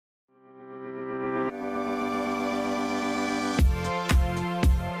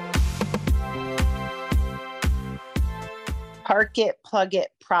Park it, plug it,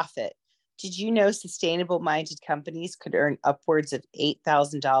 profit. Did you know sustainable-minded companies could earn upwards of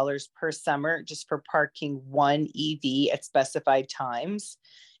 $8,000 per summer just for parking one EV at specified times?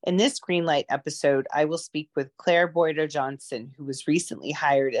 In this Greenlight episode, I will speak with Claire Broido Johnson, who was recently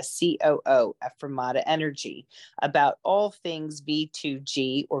hired as COO at Fermata Energy, about all things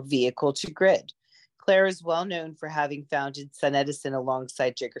V2G, or vehicle to grid. Claire is well known for having founded SunEdison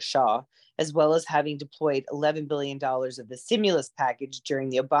alongside Jigar Shah, as well as having deployed $11 billion of the stimulus package during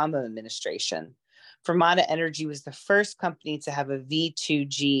the Obama administration. Fermata Energy was the first company to have a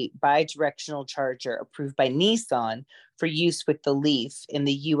V2G bidirectional charger approved by Nissan for use with the Leaf in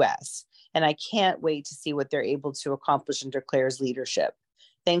the US. And I can't wait to see what they're able to accomplish under Claire's leadership.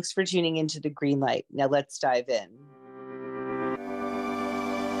 Thanks for tuning into the Greenlight. Now let's dive in.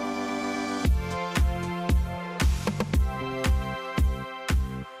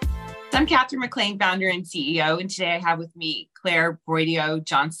 I'm Catherine McLean, founder and CEO, and today I have with me Claire Broido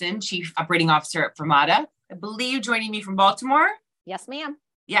Johnson, Chief Operating Officer at Fermata. I believe joining me from Baltimore. Yes, ma'am.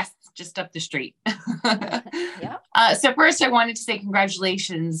 Yes, just up the street. Yeah. So first, I wanted to say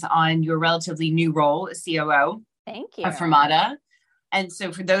congratulations on your relatively new role as COO. Thank you. Of Fermata. And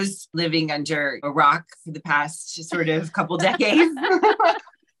so for those living under a rock for the past sort of couple decades,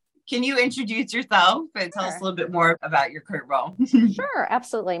 can you introduce yourself and tell us a little bit more about your current role? Sure,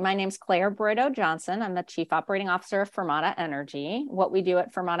 absolutely. My name's Claire Broido Johnson. I'm the Chief Operating Officer of Fermata Energy. What we do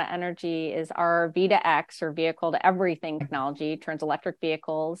at Fermata Energy is our V2X, or vehicle to everything technology, turns electric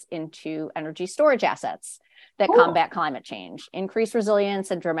vehicles into energy storage assets that combat climate change, increase resilience,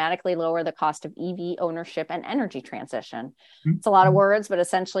 and dramatically lower the cost of EV ownership and energy transition. It's a lot of words, but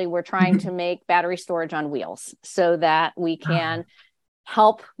essentially we're trying to make battery storage on wheels so that we can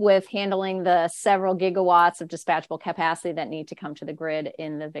help with handling the several gigawatts of dispatchable capacity that need to come to the grid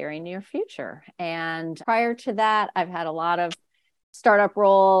in the very near future. And prior to that, I've had a lot of startup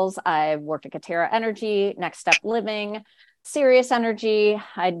roles. I've worked at Katera Energy, Next Step Living, Sirius Energy.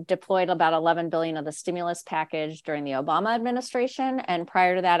 I deployed about 11 billion of the stimulus package during the Obama administration. And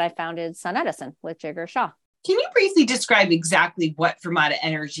prior to that, I founded SunEdison with Jigar Shah. Can you briefly describe exactly what Fermata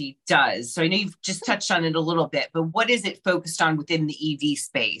Energy does? So I know you've just touched on it a little bit, but what is it focused on within the EV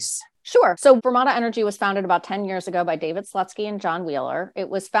space? Sure. So Fermata Energy was founded about 10 years ago by David Slutsky and John Wheeler. It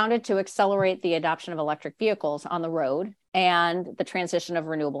was founded to accelerate the adoption of electric vehicles on the road and the transition of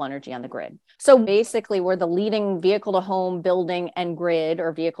renewable energy on the grid. So basically, we're the leading vehicle to home, building, and grid,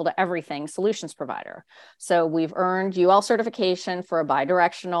 or vehicle to everything solutions provider. So we've earned UL certification for a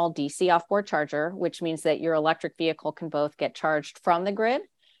bidirectional DC offboard charger, which means that your electric vehicle can both get charged from the grid,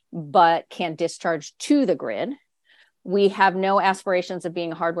 but can discharge to the grid. We have no aspirations of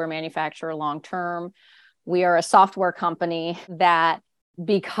being a hardware manufacturer long-term. We are a software company that,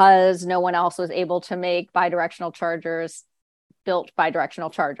 because no one else was able to make bidirectional chargers, built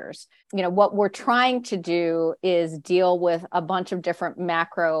bidirectional chargers. You know, what we're trying to do is deal with a bunch of different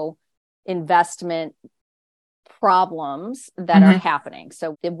macro investment problems that are happening.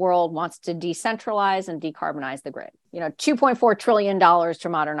 So the world wants to decentralize and decarbonize the grid. You know, $2.4 trillion to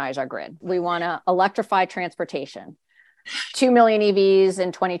modernize our grid. We want to electrify transportation. 2 million EVs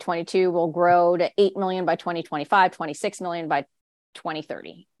in 2022 will grow to 8 million by 2025, 26 million by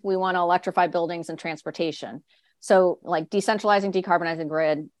 2030. We want to electrify buildings and transportation. So like decentralizing, decarbonizing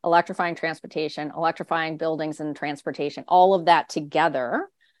grid, electrifying transportation, electrifying buildings and transportation, all of that together,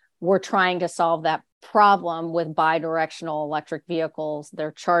 we're trying to solve that problem with bidirectional electric vehicles,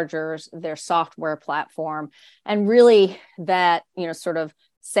 their chargers, their software platform, and really that, you know, sort of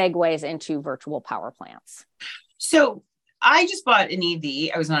segues into virtual power plants. So I just bought an EV.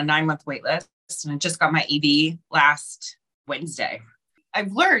 I was on a 9-month wait list and I just got my EV last Wednesday.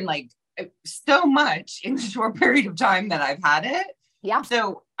 I've learned like so much in the short period of time that I've had it. Yeah.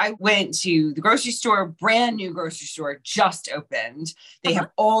 So I went to the grocery store, brand new grocery store, just opened. They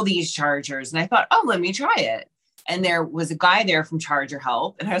have all these chargers. And I thought, oh, let me try it. And there was a guy there from Charger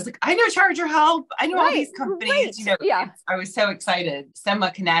Help. And I was like, I know Charger Help. I know all these companies. You know, I was so excited.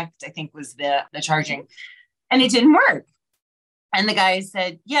 Sema Connect, I think, was the charging. And it didn't work. And the guy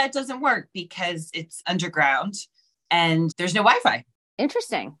said, yeah, it doesn't work because it's underground and there's no Wi-Fi.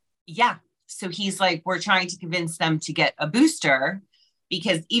 Interesting. Yeah. So he's like, we're trying to convince them to get a booster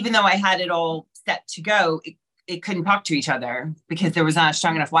because even though I had it all set to go, it couldn't talk to each other because there was not a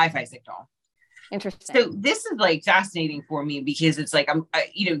strong enough Wi-Fi signal. Interesting. So this is like fascinating for me because it's like,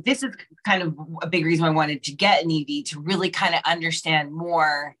 this is kind of a big reason why I wanted to get an EV, to really kind of understand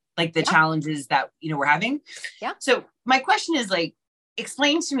more like the challenges that, we're having. Yeah. So my question is like,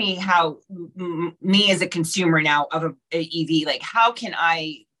 explain to me how me as a consumer now of a EV, like how can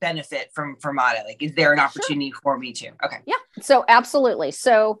I benefit from Fermata? Like, is there an opportunity for me to? Okay. Yeah. So absolutely.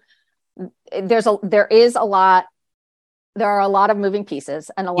 So there are a lot of moving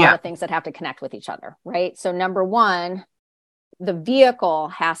pieces and a lot of things that have to connect with each other, right? So number one, the vehicle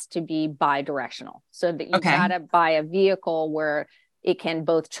has to be bi-directional, so that you've got to buy a vehicle where it can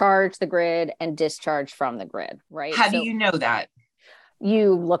both charge the grid and discharge from the grid, right? How do you know that?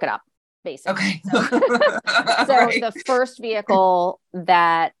 You look it up, basically. Okay. So the first vehicle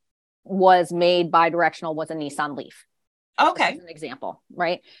that was made bi-directional was a Nissan Leaf. Okay. As an example,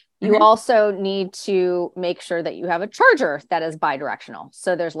 right? You also need to make sure that you have a charger that is bi-directional.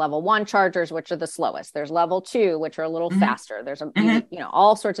 So there's level 1 chargers, which are the slowest. There's level 2, which are a little faster. There's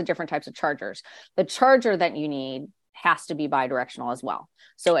all sorts of different types of chargers. The charger that you need has to be bi-directional as well.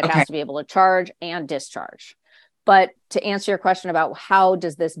 So it has to be able to charge and discharge. But to answer your question about how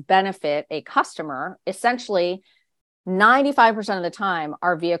does this benefit a customer, essentially 95% of the time,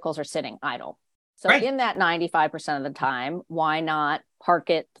 our vehicles are sitting idle. So in that 95% of the time, why not park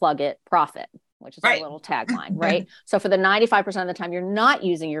it, plug it, profit, which is a little tagline, right? So for the 95% of the time you're not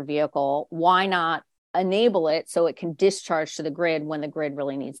using your vehicle, why not enable it so it can discharge to the grid when the grid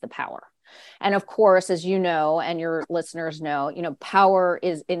really needs the power? And of course, as you know, and your listeners know, power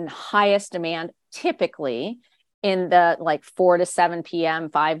is in highest demand typically in the like 4 to 7 p.m.,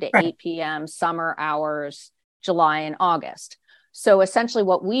 5 to 8 p.m. summer hours, July and August. So essentially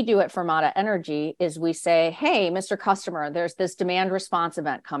what we do at Fermata Energy is we say, hey, Mr. Customer, there's this demand response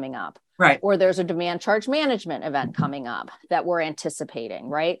event coming up. Right. Or there's a demand charge management event coming up that we're anticipating,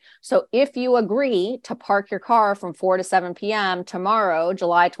 right? So if you agree to park your car from 4 to 7 p.m. tomorrow,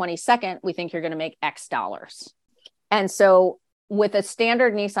 July 22nd, we think you're going to make X dollars. And so with a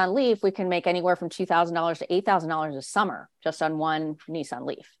standard Nissan Leaf, we can make anywhere from $2,000 to $8,000 a summer just on one Nissan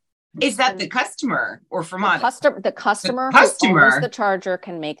Leaf. Is that the customer or Fermata? The customer who owns the charger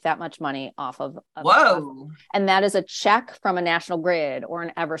can make that much money off of. And that is a check from a National Grid or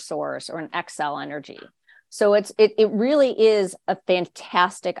an Eversource or an Xcel Energy. So it really is a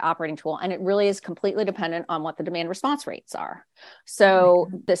fantastic operating tool, and it really is completely dependent on what the demand response rates are. So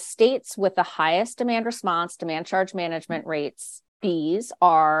the states with the highest demand response, demand charge management rates, fees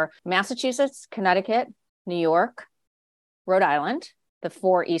are Massachusetts, Connecticut, New York, Rhode Island, the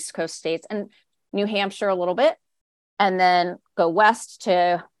 4 East Coast states, and New Hampshire a little bit, and then go west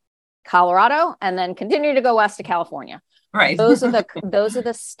to Colorado, and then continue to go west to California. Right. Those are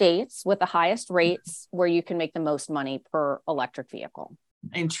the states with the highest rates where you can make the most money per electric vehicle.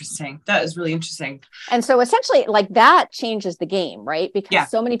 Interesting. That is really interesting. And so essentially like that changes the game, right? Because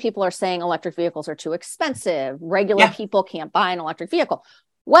so many people are saying electric vehicles are too expensive. Regular people can't buy an electric vehicle.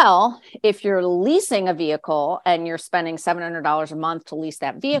 Well, if you're leasing a vehicle and you're spending $700 a month to lease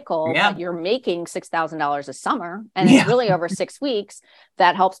that vehicle, but you're making $6,000 a summer, and it's really over 6 weeks,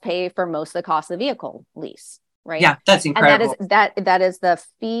 that helps pay for most of the cost of the vehicle lease, right? Yeah, that's incredible. And that is the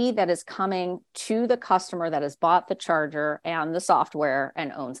fee that is coming to the customer that has bought the charger and the software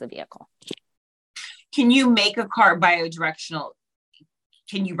and owns the vehicle. Can you make a car biodirectional?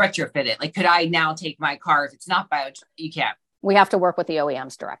 Can you retrofit it? Like, could I now take my car if it's not you can't? We have to work with the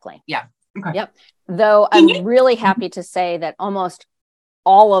OEMs directly. Yeah. Okay. Yep. Though I'm really happy to say that almost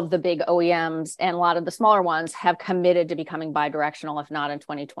all of the big OEMs and a lot of the smaller ones have committed to becoming bidirectional. If not in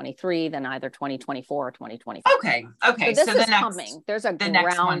 2023, then either 2024 or 2025. Okay. So this is coming. There's a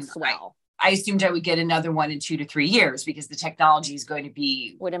groundswell. I assumed I would get another one in 2 to 3 years because the technology is going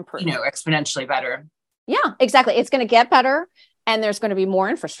to would improve, exponentially better. Yeah, exactly. It's going to get better. And there's going to be more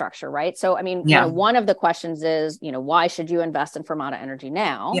infrastructure, right? So, I mean, one of the questions is, why should you invest in Fermata Energy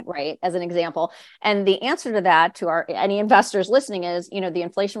now, right? As an example. And the answer to that to any investors listening is, the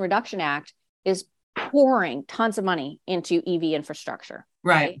Inflation Reduction Act is pouring tons of money into EV infrastructure.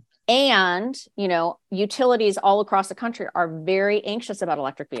 Right. And, utilities all across the country are very anxious about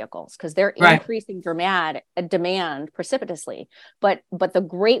electric vehicles because they're increasing demand precipitously. But the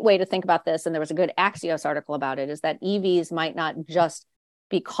great way to think about this, and there was a good Axios article about it, is that EVs might not just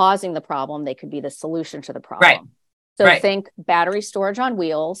be causing the problem, they could be the solution to the problem. Right. So think battery storage on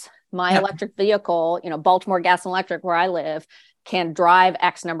wheels. My electric vehicle, Baltimore Gas and Electric, where I live, can drive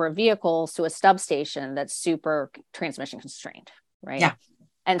X number of vehicles to a stub station that's super transmission constrained, right? Yeah.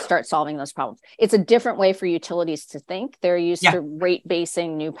 And start solving those problems. It's a different way for utilities to think. They're used to rate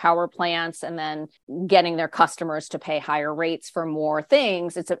basing new power plants and then getting their customers to pay higher rates for more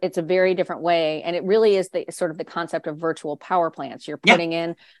things. It's a very different way. And it really is the sort of the concept of virtual power plants. You're putting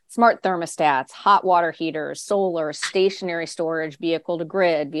in smart thermostats, hot water heaters, solar, stationary storage, vehicle to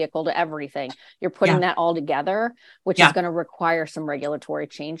grid, vehicle to everything. You're putting that all together, which is going to require some regulatory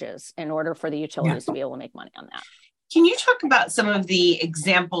changes in order for the utilities to be able to make money on that. Can you talk about some of the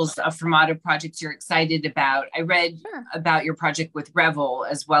examples of Fermata projects you're excited about? I read about your project with Revel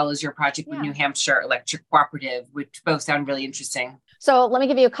as well as your project with New Hampshire Electric Cooperative, which both sound really interesting. So let me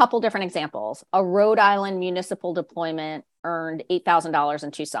give you a couple different examples. A Rhode Island municipal deployment earned $8,000 in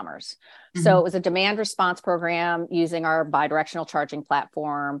 2 summers. So it was a demand response program using our bidirectional charging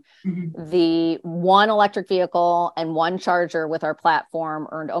platform. The 1 electric vehicle and 1 charger with our platform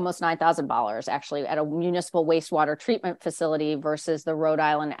earned almost $9,000 actually at a municipal wastewater treatment facility versus the Rhode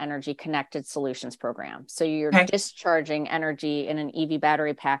Island Energy Connected Solutions program. So you're discharging energy in an EV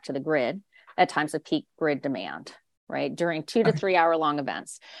battery pack to the grid at times of peak grid demand, right? During 2 to 3 hour long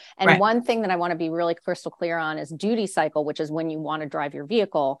events. And one thing that I want to be really crystal clear on is duty cycle, which is when you want to drive your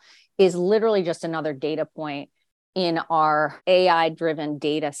vehicle, is literally just another data point in our AI driven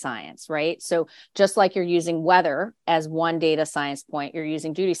data science, right? So just like you're using weather as one data science point, you're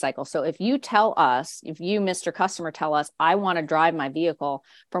using duty cycle. So if you tell us, if you, Mr. Customer, tell us, I want to drive my vehicle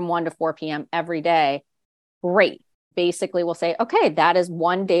from 1 to 4 p.m. every day, great. Basically, we'll say, okay, that is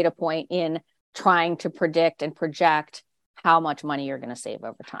one data point in trying to predict and project how much money you're going to save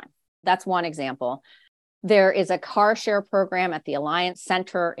over time. That's one example. There is a car share program at the Alliance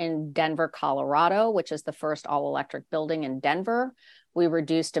Center in Denver, Colorado, which is the first all-electric building in Denver. We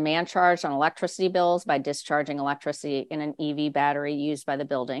reduced demand charge on electricity bills by discharging electricity in an EV battery used by the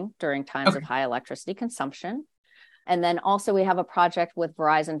building during times of high electricity consumption. And then also we have a project with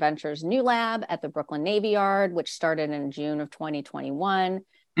Verizon Ventures New Lab at the Brooklyn Navy Yard, which started in June of 2021.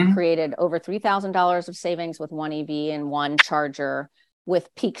 Created over $3,000 of savings with 1 EV and 1 charger,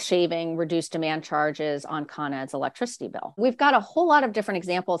 with peak shaving, reduced demand charges on Con Ed's electricity bill. We've got a whole lot of different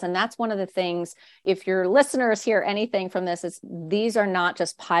examples. And that's one of the things, if your listeners hear anything from this, is these are not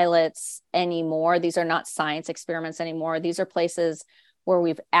just pilots anymore. These are not science experiments anymore. These are places where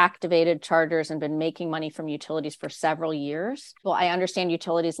we've activated chargers and been making money from utilities for several years. Well, I understand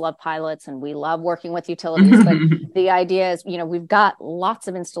utilities love pilots and we love working with utilities, but the idea is, we've got lots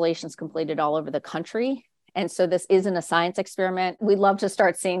of installations completed all over the country. And so this isn't a science experiment. We'd love to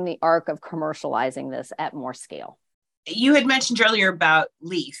start seeing the arc of commercializing this at more scale. You had mentioned earlier about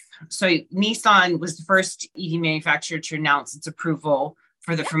Leaf. So Nissan was the first EV manufacturer to announce its approval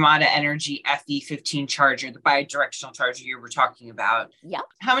for the Fermata Energy FE15 charger, the bidirectional charger you were talking about.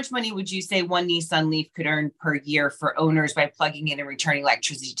 How much money would you say one Nissan Leaf could earn per year for owners by plugging in and returning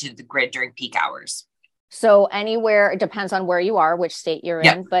electricity to the grid during peak hours? So anywhere, it depends on where you are, which state you're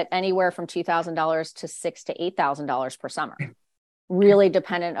in, but anywhere from $2,000 to $6,000 to $8,000 per summer. Really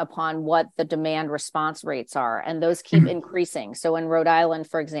dependent upon what the demand response rates are. And those keep increasing. So in Rhode Island,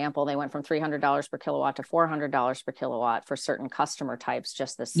 for example, they went from $300 per kilowatt to $400 per kilowatt for certain customer types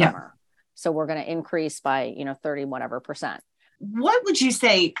just this summer. So we're going to increase by, 30 whatever percent. What would you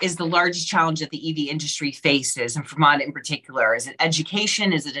say is the largest challenge that the EV industry faces, and Fermata in particular? Is it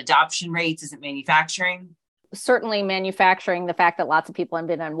education? Is it adoption rates? Is it manufacturing? Certainly manufacturing. The fact that lots of people have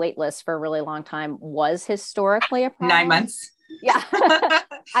been on wait lists for a really long time was historically a problem. 9 months. Yeah.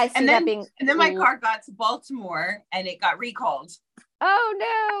 I see that being. And then my car got to Baltimore and it got recalled.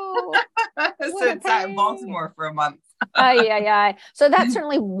 Oh, no. So it's out in Baltimore for a month. So that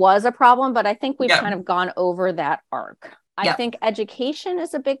certainly was a problem, but I think we've kind of gone over that arc. I think education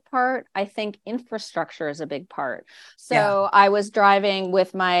is a big part. I think infrastructure is a big part. So I was driving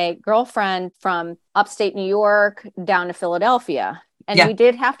with my girlfriend from upstate New York down to Philadelphia, and we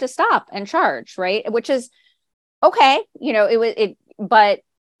did have to stop and charge, right? Which is okay. But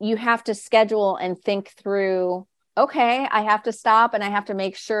you have to schedule and think through, okay, I have to stop and I have to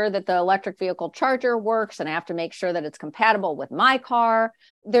make sure that the electric vehicle charger works and I have to make sure that it's compatible with my car.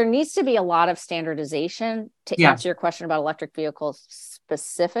 There needs to be a lot of standardization to answer your question about electric vehicles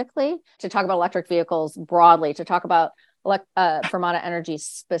specifically, to talk about electric vehicles broadly, to talk about Fermata Energy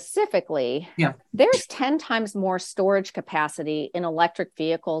specifically. There's 10 times more storage capacity in electric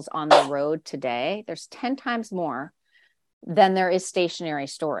vehicles on the road today. There's 10 times more than there is stationary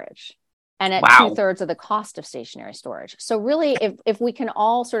storage. And at 2/3 of the cost of stationary storage. So really, if we can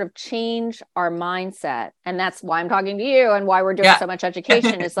all sort of change our mindset, and that's why I'm talking to you and why we're doing so much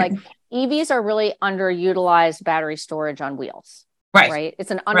education, is like EVs are really underutilized battery storage on wheels, right?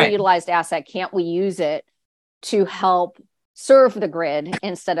 It's an underutilized asset. Can't we use it to help serve the grid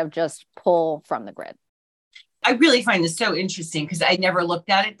instead of just pull from the grid? I really find this so interesting because I never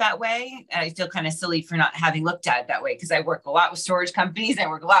looked at it that way. And I feel kind of silly for not having looked at it that way because I work a lot with storage companies. I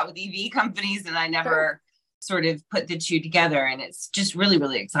work a lot with EV companies, and I never sort of put the two together, and it's just really,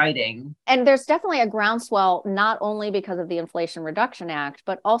 really exciting. And there's definitely a groundswell, not only because of the Inflation Reduction Act,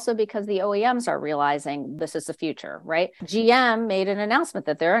 but also because the OEMs are realizing this is the future, right? GM made an announcement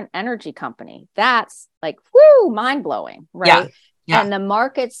that they're an energy company. That's like, whoo, mind blowing, right? Yeah. And the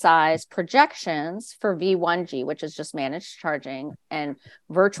market size projections for V1G, which is just managed charging, and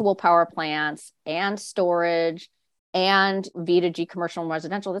virtual power plants and storage and V2G commercial and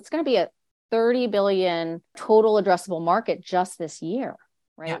residential, that's going to be a 30 billion total addressable market just this year,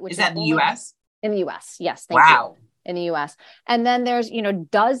 right? Yeah. Which is that in the US? In the US, yes. Thank you. In the US. And then there's,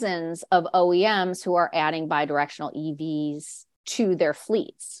 dozens of OEMs who are adding bidirectional EVs to their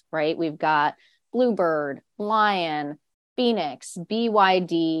fleets, right? We've got Bluebird, Lion, Phoenix,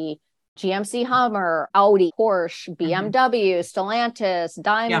 BYD, GMC Hummer, Audi, Porsche, BMW, Stellantis,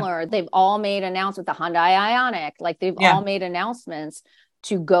 Daimler. They've all made announcements, the Hyundai Ioniq, like they've all made announcements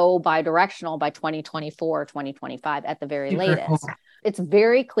to go bidirectional by 2024, 2025 at the very latest. Cool. It's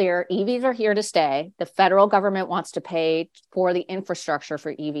very clear EVs are here to stay. The federal government wants to pay for the infrastructure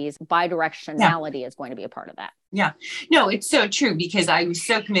for EVs. Bidirectionality is going to be a part of that. Yeah. No, it's so true, because I was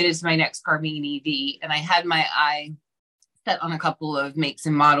so committed to my next car being an EV, and I had my eye set on a couple of makes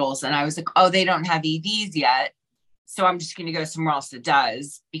and models, and I was like, oh, they don't have EVs yet, so I'm just going to go somewhere else that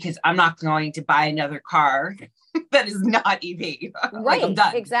does, because I'm not going to buy another car that is not EV. Right. I'm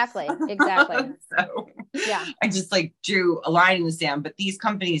done. Exactly. So yeah, I just drew a line in the sand, but these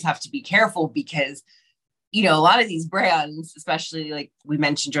companies have to be careful, because, a lot of these brands, especially like we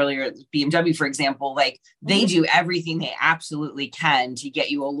mentioned earlier, BMW, for example, they do everything they absolutely can to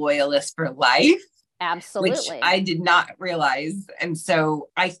get you a loyalist for life. Absolutely. Which I did not realize. And so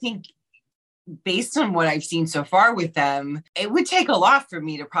I think, based on what I've seen so far with them, it would take a lot for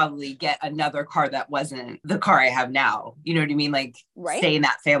me to probably get another car that wasn't the car I have now. You know what I mean? Stay in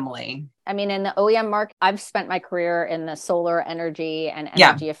that family. I mean, in the OEM market, I've spent my career in the solar energy and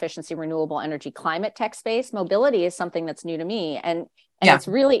energy efficiency, renewable energy, climate tech space. Mobility is something that's new to me. And it's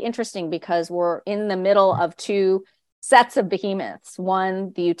really interesting, because we're in the middle of two sets of behemoths.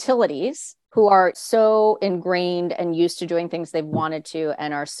 One, the utilities, who are so ingrained and used to doing things they've wanted to,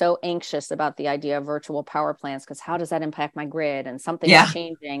 and are so anxious about the idea of virtual power plants, because how does that impact my grid, and something is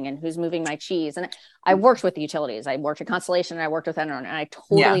changing, and who's moving my cheese. And I worked with the utilities. I worked at Constellation, and I worked with Enron, and I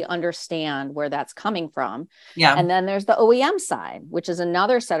totally understand where that's coming from. Yeah. And then there's the OEM side, which is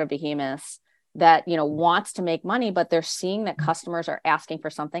another set of behemoths that, wants to make money, but they're seeing that customers are asking for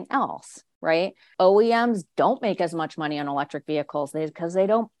something else, right? OEMs don't make as much money on electric vehicles because they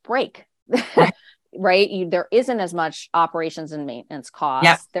don't break. Right. There isn't as much operations and maintenance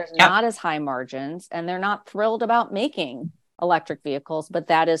costs. There's not as high margins, and they're not thrilled about making electric vehicles, but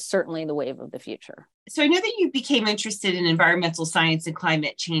that is certainly the wave of the future. So I know that you became interested in environmental science and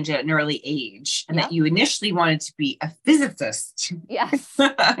climate change at an early age, and that you initially wanted to be a physicist. Yes.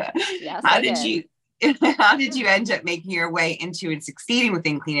 Yes. How did you end up making your way into and succeeding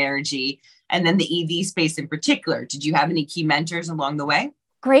within clean energy, and then the EV space in particular? Did you have any key mentors along the way?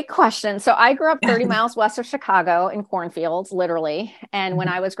 Great question. So I grew up 30 miles west of Chicago in cornfields, literally. And when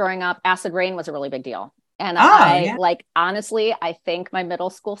I was growing up, acid rain was a really big deal. And honestly, I think my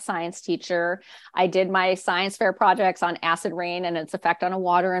middle school science teacher, I did my science fair projects on acid rain and its effect on a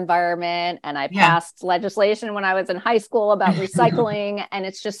water environment. And I passed legislation when I was in high school about recycling. And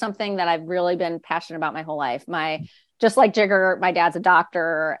it's just something that I've really been passionate about my whole life. Just like Jigger, my dad's a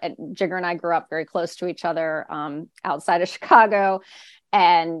doctor, and Jigger and I grew up very close to each other outside of Chicago.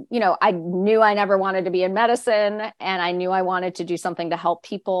 And, I knew I never wanted to be in medicine, and I knew I wanted to do something to help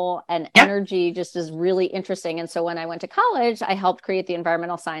people, and energy just is really interesting. And so when I went to college, I helped create the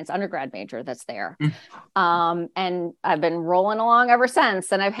environmental science undergrad major that's there. And I've been rolling along ever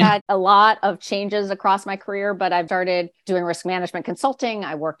since. And I've had a lot of changes across my career, but I've started doing risk management consulting.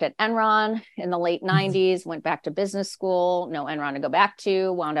 I worked at Enron in the late 90s, went back to business school, no Enron to go back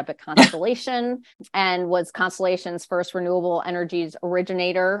to, wound up at Constellation, and was Constellation's first renewable energies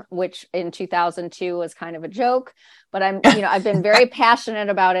originator, which in 2002 was kind of a joke, but I've been very passionate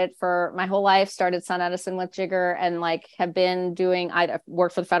about it for my whole life. Started Sun Edison with Jigger, and have been I've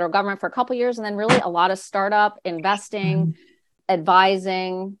worked for the federal government for a couple of years, and then really a lot of startup investing,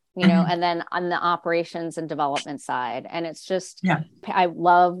 advising, and then on the operations and development side. And it's just, I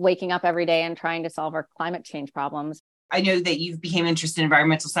love waking up every day and trying to solve our climate change problems. I know that you became interested in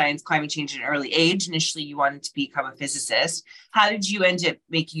environmental science, climate change at an early age. Initially, you wanted to become a physicist. How did you end up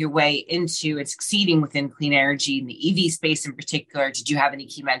making your way into and succeeding within clean energy in the EV space in particular? Did you have any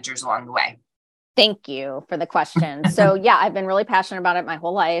key mentors along the way? Thank you for the question. So I've been really passionate about it my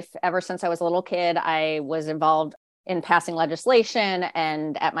whole life. Ever since I was a little kid, I was involved in passing legislation,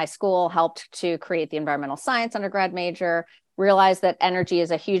 and at my school helped to create the environmental science undergrad major, realized that energy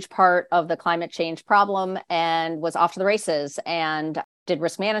is a huge part of the climate change problem, and was off to the races and did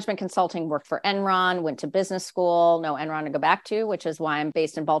risk management consulting, worked for Enron, went to business school, no Enron to go back to, which is why I'm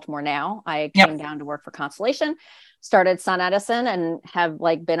based in Baltimore now. I came down to work for Constellation, started SunEdison, and have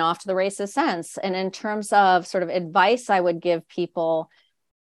been off to the races since. And in terms of sort of advice I would give people,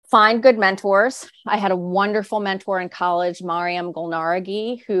 find good mentors. I had a wonderful mentor in college, Mariam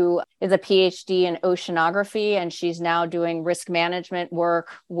Golnaragi, who is a PhD in oceanography, and she's now doing risk management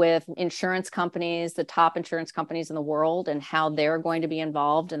work with insurance companies, the top insurance companies in the world, and how they're going to be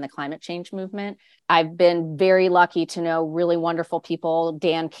involved in the climate change movement. I've been very lucky to know really wonderful people.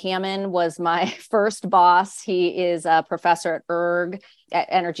 Dan Kamen was my first boss. He is a professor at ERG, at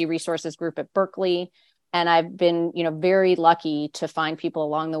Energy Resources Group at Berkeley. And I've been, very lucky to find people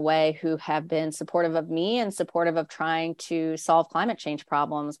along the way who have been supportive of me and supportive of trying to solve climate change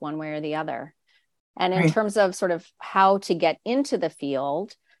problems one way or the other. And in terms of sort of how to get into the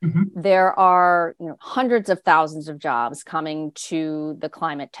field, there are hundreds of thousands of jobs coming to the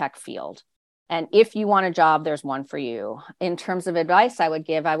climate tech field. And if you want a job, there's one for you. In terms of advice I would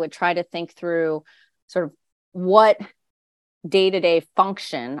give, I would try to think through sort of what day-to-day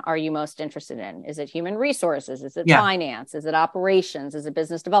function are you most interested in? Is it human resources? Is it finance? Is it operations? Is it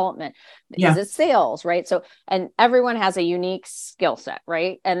business development? Is it sales? Right. So, and everyone has a unique skill set,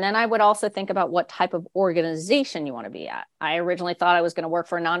 right? And then I would also think about what type of organization you want to be at. I originally thought I was going to work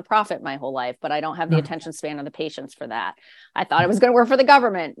for a nonprofit my whole life, but I don't have the attention span of the patience for that. I thought I was going to work for the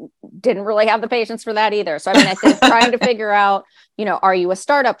government. Didn't really have the patience for that either. So, I think trying to figure out, are you a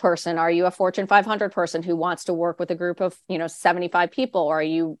startup person? Are you a Fortune 500 person who wants to work with a group of, 75 people? Or are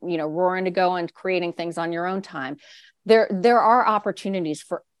you, roaring to go and creating things on your own time? There are opportunities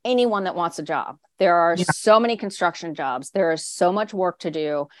for anyone that wants a job. There are so many construction jobs. There is so much work to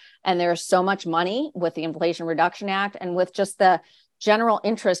do. And there's so much money with the Inflation Reduction Act and with just the general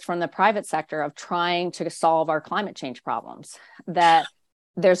interest from the private sector of trying to solve our climate change problems, that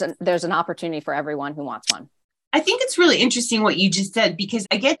there's an opportunity for everyone who wants one. I think it's really interesting what you just said, because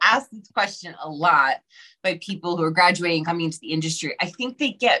I get asked this question a lot by people who are graduating, coming into the industry. I think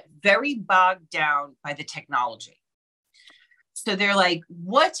they get very bogged down by the technology. So they're like,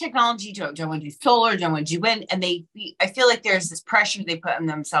 what technology do I want to do? Solar? Do I want to do wind? And I feel like there's this pressure they put on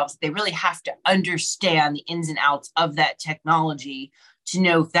themselves. They really have to understand the ins and outs of that technology to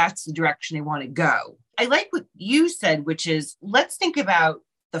know if that's the direction they want to go. I like what you said, which is, let's think about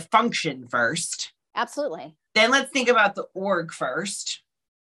the function first. Absolutely. Then let's think about the org first.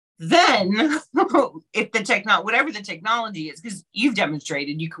 Then if whatever the technology is, because you've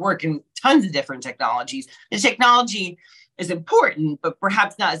demonstrated you can work in tons of different technologies. The technology is important, but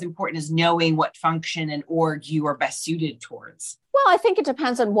perhaps not as important as knowing what function and org you are best suited towards. Well, I think it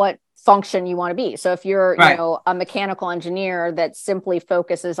depends on what function you want to be. So if you're, a mechanical engineer that simply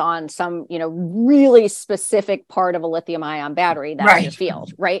focuses on some, really specific part of a lithium ion battery, that's your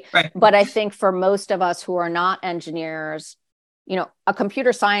field, right? But I think for most of us who are not engineers, a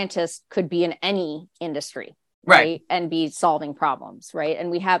computer scientist could be in any industry, right? And be solving problems, right? And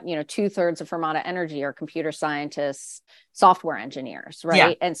we have, 2/3 of Fermata Energy are computer scientists, software engineers,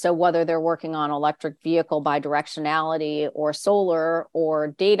 right? And so whether they're working on electric vehicle bidirectionality or solar or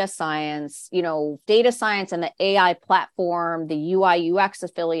data science, data science and the AI platform, the UI UX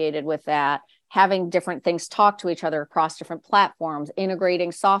affiliated with that, having different things talk to each other across different platforms,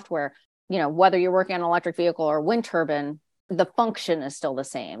 integrating software, whether you're working on an electric vehicle or wind turbine, the function is still the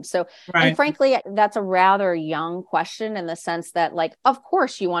same. So, and frankly, that's a rather young question in the sense that, of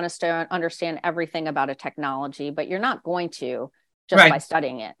course you want to understand everything about a technology, but you're not going to just by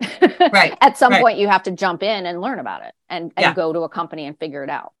studying it. At some point you have to jump in and learn about it and go to a company and figure it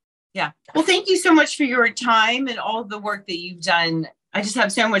out. Yeah. Well, thank you so much for your time and all of the work that you've done. I just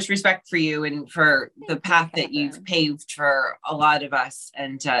have so much respect for you and for the path that you've paved for a lot of us,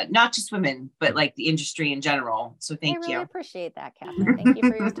 and not just women, but the industry in general. So thank you. I really appreciate that, Catherine. Thank you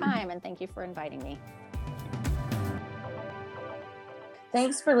for your time, and thank you for inviting me.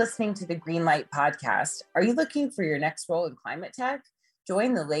 Thanks for listening to the Greenlight Podcast. Are you looking for your next role in climate tech?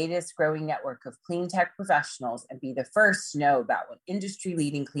 Join the latest growing network of clean tech professionals and be the first to know about when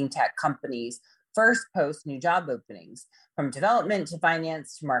industry-leading clean tech companies first post new job openings, from development to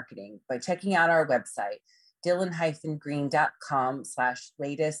finance to marketing, by checking out our website,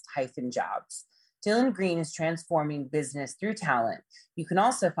 dylan-green.com/latest-jobs. Dylan Green is transforming business through talent. You can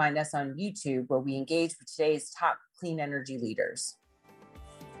also find us on YouTube, where we engage with today's top clean energy leaders.